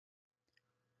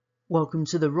Welcome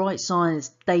to the Wright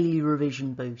Science Daily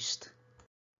Revision Boost.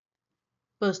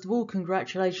 First of all,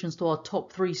 congratulations to our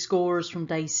top 3 scorers from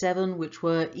day 7, which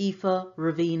were Aoife,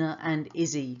 Ravina and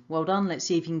Izzy. Well done, let's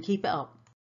see if you can keep it up.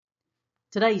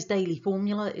 Today's daily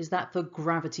formula is that for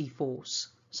gravity force.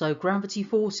 So gravity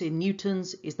force in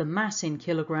newtons is the mass in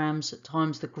kilograms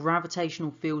times the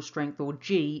gravitational field strength, or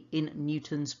G, in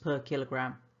newtons per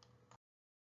kilogram.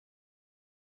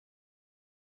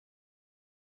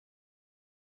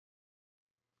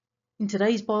 In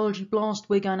today's Biology Blast,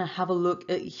 we're going to have a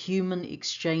look at human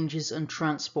exchanges and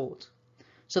transport.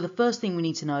 So the first thing we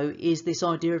need to know is this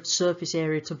idea of surface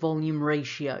area to volume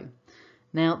ratio.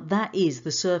 Now that is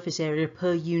the surface area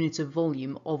per unit of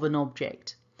volume of an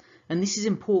object. And this is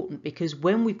important because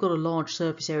when we've got a large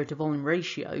surface area to volume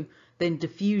ratio, then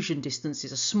diffusion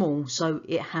distances are small, so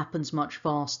it happens much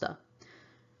faster.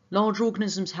 Large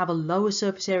organisms have a lower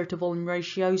surface area to volume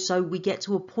ratio, so we get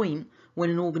to a point when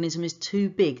an organism is too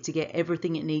big to get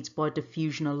everything it needs by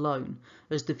diffusion alone,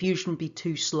 as diffusion would be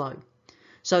too slow.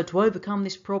 So to overcome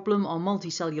this problem, our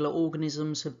multicellular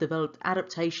organisms have developed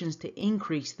adaptations to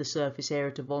increase the surface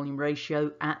area to volume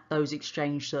ratio at those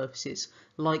exchange surfaces,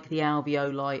 like the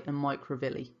alveoli and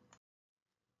microvilli.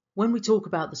 When we talk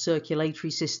about the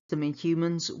circulatory system in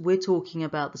humans, we're talking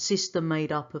about the system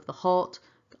made up of the heart,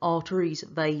 arteries,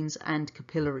 veins and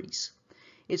capillaries.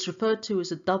 It's referred to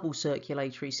as a double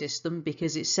circulatory system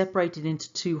because it's separated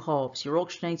into 2 halves, your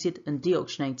oxygenated and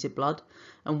deoxygenated blood,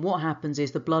 and what happens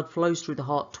is the blood flows through the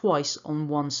heart twice on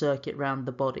one circuit round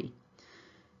the body.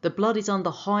 The blood is under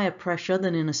higher pressure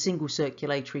than in a single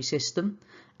circulatory system,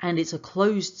 and it's a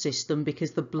closed system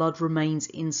because the blood remains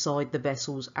inside the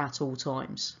vessels at all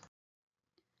times.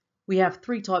 We have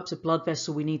 3 types of blood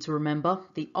vessel we need to remember: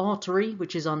 the artery,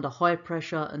 which is under high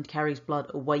pressure and carries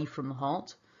blood away from the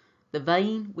heart, the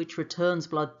vein, which returns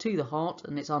blood to the heart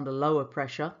and it's under lower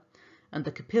pressure, and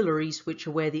the capillaries, which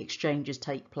are where the exchanges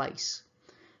take place.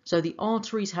 So the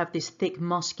arteries have this thick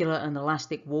muscular and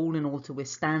elastic wall in order to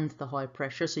withstand the high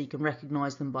pressure, so you can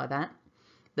recognise them by that.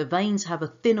 The veins have a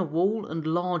thinner wall and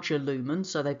larger lumen,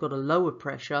 so they've got a lower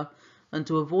pressure, and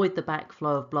to avoid the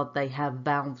backflow of blood they have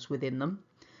valves within them.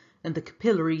 And the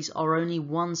capillaries are only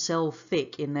 1 cell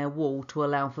thick in their wall to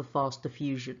allow for fast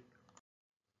diffusion.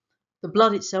 The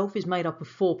blood itself is made up of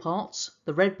 4 parts: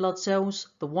 the red blood cells,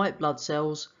 the white blood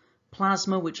cells,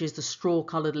 plasma, which is the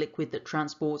straw-coloured liquid that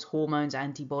transports hormones,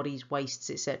 antibodies,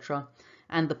 wastes, etc.,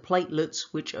 and the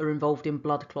platelets, which are involved in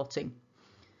blood clotting.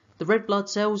 The red blood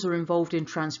cells are involved in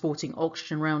transporting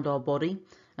oxygen around our body,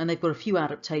 and they've got a few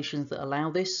adaptations that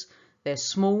allow this. They're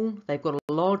small, they've got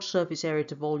a large surface area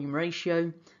to volume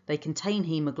ratio, they contain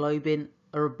haemoglobin,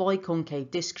 are a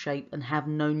biconcave disc shape and have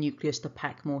no nucleus to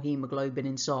pack more haemoglobin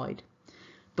inside.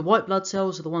 The white blood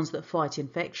cells are the ones that fight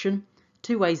infection.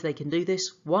 2 ways they can do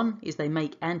this: one is they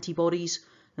make antibodies,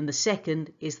 and the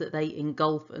second is that they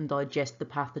engulf and digest the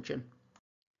pathogen.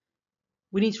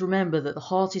 We need to remember that the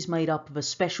heart is made up of a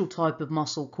special type of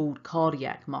muscle called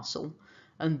cardiac muscle,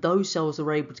 and those cells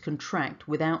are able to contract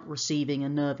without receiving a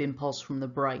nerve impulse from the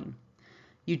brain.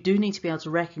 You do need to be able to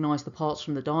recognise the parts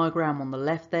from the diagram on the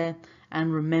left there,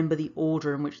 and remember the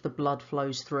order in which the blood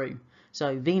flows through.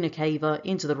 So vena cava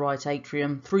into the right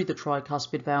atrium, through the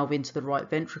tricuspid valve into the right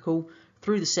ventricle,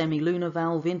 through the semilunar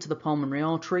valve into the pulmonary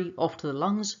artery, off to the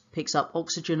lungs, picks up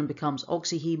oxygen and becomes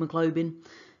oxyhemoglobin,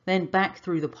 then back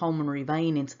through the pulmonary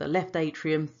vein into the left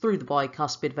atrium, through the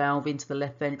bicuspid valve into the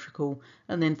left ventricle,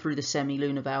 and then through the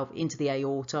semilunar valve into the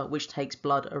aorta, which takes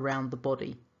blood around the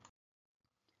body.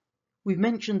 We've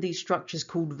mentioned these structures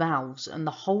called valves, and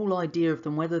the whole idea of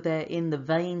them, whether they're in the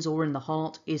veins or in the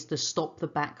heart, is to stop the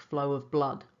backflow of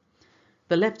blood.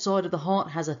 The left side of the heart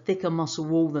has a thicker muscle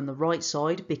wall than the right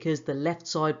side because the left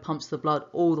side pumps the blood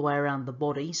all the way around the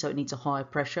body, so it needs a higher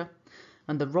pressure,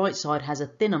 and the right side has a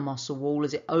thinner muscle wall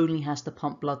as it only has to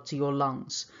pump blood to your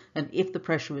lungs, and if the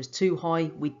pressure is too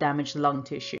high, we damage the lung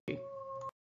tissue.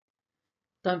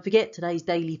 Don't forget, today's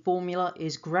daily formula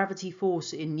is gravity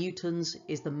force in newtons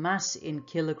is the mass in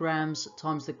kilograms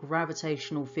times the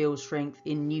gravitational field strength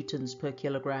in newtons per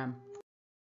kilogram.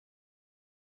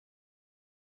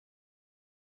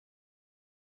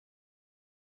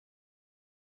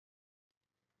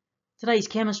 Today's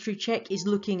chemistry check is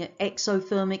looking at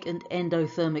exothermic and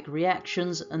endothermic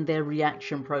reactions and their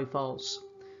reaction profiles.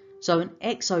 So an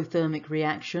exothermic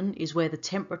reaction is where the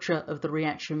temperature of the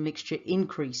reaction mixture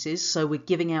increases, so we're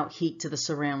giving out heat to the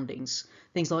surroundings.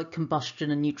 Things like combustion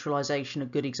and neutralisation are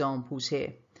good examples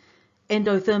here.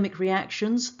 Endothermic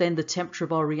reactions, then the temperature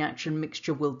of our reaction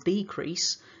mixture will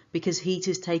decrease because heat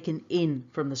is taken in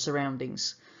from the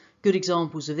surroundings. Good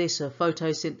examples of this are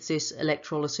photosynthesis,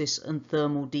 electrolysis and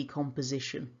thermal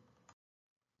decomposition.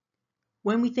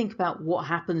 When we think about what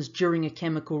happens during a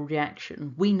chemical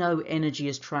reaction, we know energy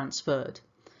is transferred.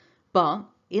 But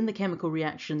in the chemical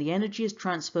reaction, the energy is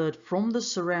transferred from the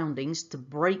surroundings to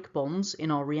break bonds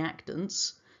in our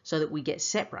reactants so that we get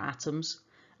separate atoms,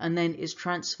 and then is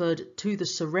transferred to the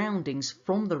surroundings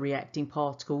from the reacting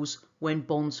particles when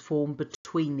bonds form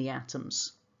between the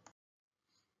atoms.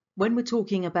 When we're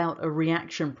talking about a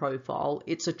reaction profile,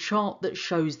 it's a chart that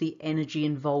shows the energy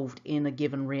involved in a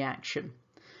given reaction.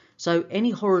 So any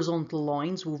horizontal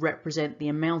lines will represent the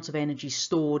amount of energy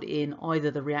stored in either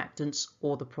the reactants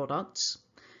or the products.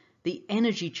 The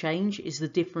energy change is the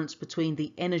difference between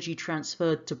the energy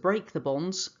transferred to break the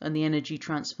bonds and the energy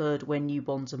transferred when new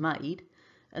bonds are made.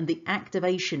 And the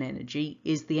activation energy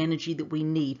is the energy that we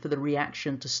need for the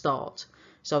reaction to start.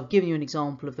 So I've given you an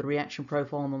example of the reaction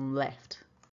profile on the left.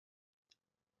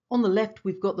 On the left,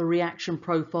 we've got the reaction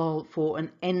profile for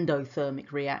an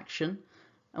endothermic reaction.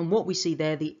 And what we see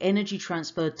there, the energy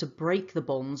transferred to break the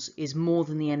bonds is more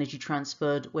than the energy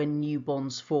transferred when new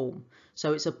bonds form.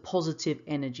 So it's a positive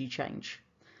energy change.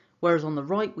 Whereas on the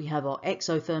right, we have our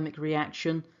exothermic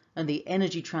reaction, and the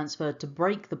energy transferred to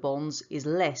break the bonds is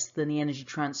less than the energy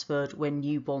transferred when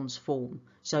new bonds form.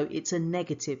 So it's a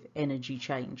negative energy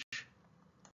change.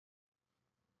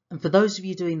 And for those of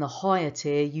you doing the higher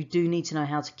tier, you do need to know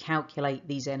how to calculate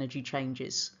these energy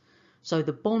changes. So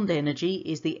the bond energy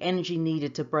is the energy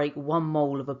needed to break 1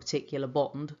 mole of a particular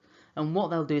bond. And what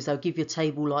they'll do is they'll give you a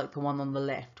table like the one on the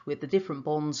left with the different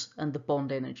bonds and the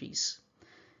bond energies.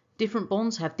 Different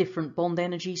bonds have different bond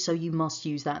energies, so you must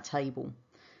use that table.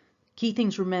 Key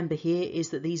things to remember here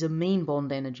is that these are mean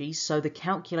bond energies, so the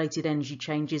calculated energy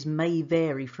changes may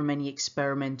vary from any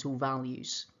experimental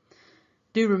values.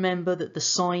 Do remember that the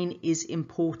sign is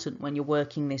important when you're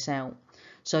working this out,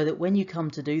 so that when you come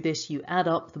to do this, you add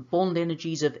up the bond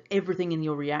energies of everything in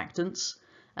your reactants,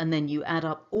 and then you add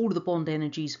up all of the bond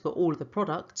energies for all of the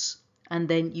products, and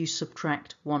then you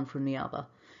subtract one from the other.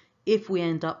 If we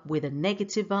end up with a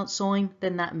negative sign,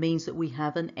 then that means that we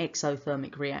have an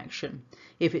exothermic reaction.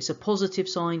 If it's a positive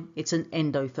sign, it's an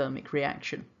endothermic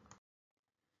reaction.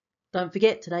 Don't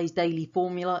forget, today's daily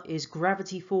formula is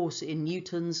gravity force in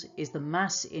newtons is the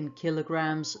mass in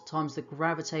kilograms times the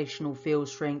gravitational field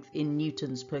strength in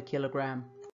newtons per kilogram.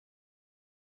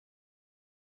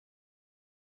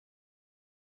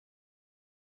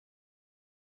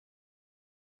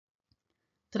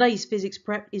 Today's physics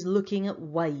prep is looking at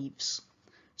waves.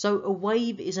 So a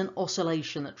wave is an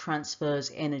oscillation that transfers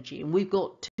energy, and we've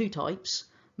got 2 types: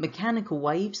 mechanical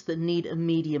waves that need a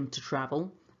medium to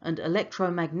travel, and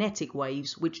electromagnetic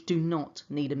waves which do not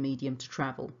need a medium to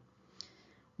travel.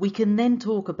 We can then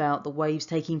talk about the waves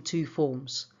taking 2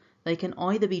 forms. They can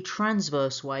either be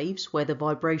transverse waves, where the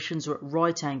vibrations are at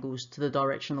right angles to the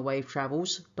direction the wave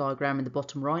travels, diagram in the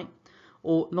bottom right,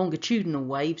 or longitudinal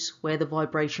waves, where the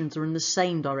vibrations are in the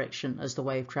same direction as the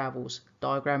wave travels,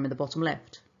 diagram in the bottom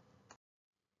left.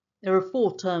 There are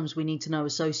 4 terms we need to know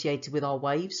associated with our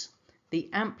waves. The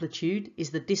amplitude is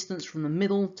the distance from the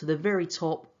middle to the very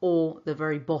top or the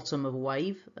very bottom of a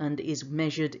wave, and is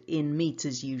measured in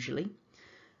meters usually.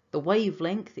 The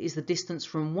wavelength is the distance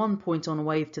from one point on a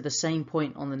wave to the same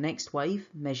point on the next wave,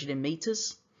 measured in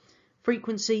meters.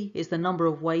 Frequency is the number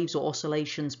of waves or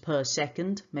oscillations per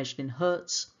second, measured in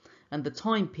hertz. And the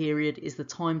time period is the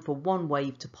time for one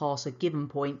wave to pass a given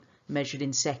point, measured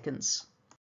in seconds.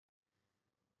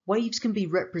 Waves can be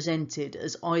represented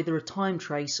as either a time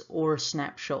trace or a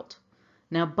snapshot.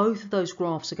 Now both of those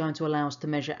graphs are going to allow us to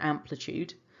measure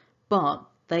amplitude, but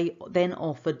they then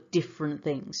offer different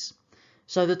things.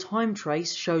 So the time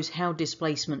trace shows how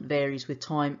displacement varies with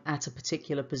time at a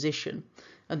particular position,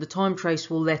 and the time trace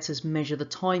will let us measure the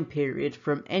time period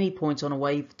from any point on a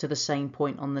wave to the same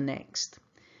point on the next.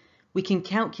 We can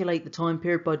calculate the time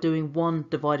period by doing 1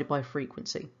 divided by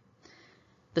frequency.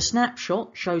 The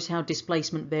snapshot shows how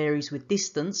displacement varies with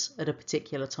distance at a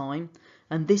particular time,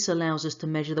 and this allows us to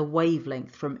measure the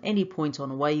wavelength from any point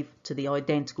on a wave to the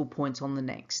identical point on the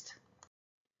next.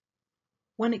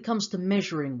 When it comes to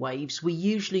measuring waves, we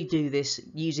usually do this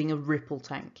using a ripple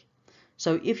tank.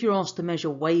 So if you're asked to measure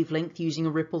wavelength using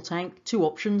a ripple tank, 2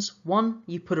 options. 1,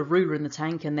 you put a ruler in the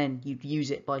tank and then you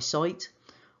use it by sight.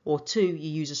 Or 2, you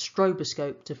use a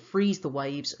stroboscope to freeze the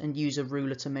waves and use a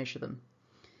ruler to measure them.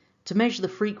 To measure the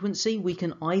frequency, we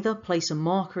can either place a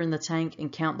marker in the tank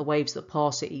and count the waves that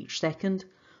pass it each second,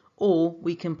 or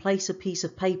we can place a piece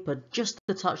of paper just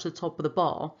to touch the top of the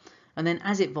bar, and then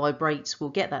as it vibrates,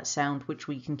 we'll get that sound which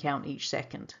we can count each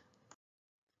second.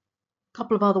 A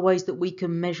couple of other ways that we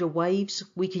can measure waves.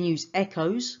 We can use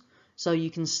echoes, so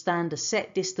you can stand a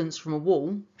set distance from a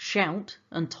wall, shout,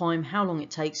 and time how long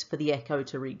it takes for the echo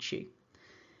to reach you.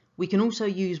 We can also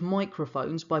use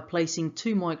microphones by placing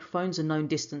two microphones a known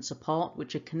distance apart,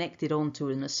 which are connected onto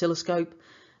an oscilloscope,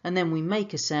 and then we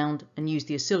make a sound and use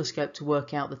the oscilloscope to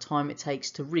work out the time it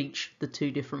takes to reach the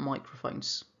two different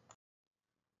microphones.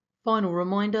 Final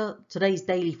reminder, today's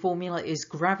daily formula is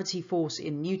gravity force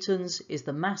in newtons is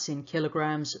the mass in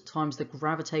kilograms times the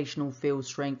gravitational field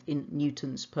strength in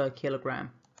newtons per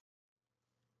kilogram.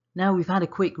 Now we've had a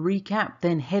quick recap,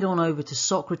 then head on over to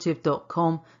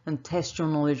socrative.com and test your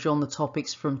knowledge on the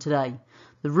topics from today.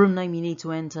 The room name you need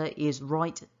to enter is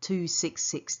Wright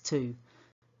 2662.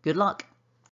 Good luck!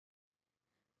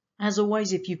 As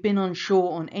always, if you've been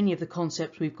unsure on any of the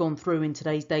concepts we've gone through in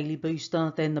today's Daily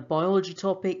Booster, then the biology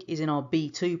topic is in our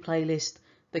B2 playlist,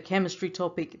 the chemistry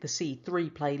topic, the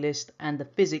C3 playlist, and the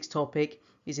physics topic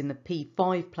is in the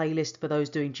P5 playlist for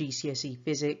those doing GCSE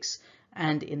physics,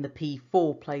 and in the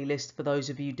P4 playlist for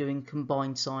those of you doing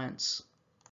combined science.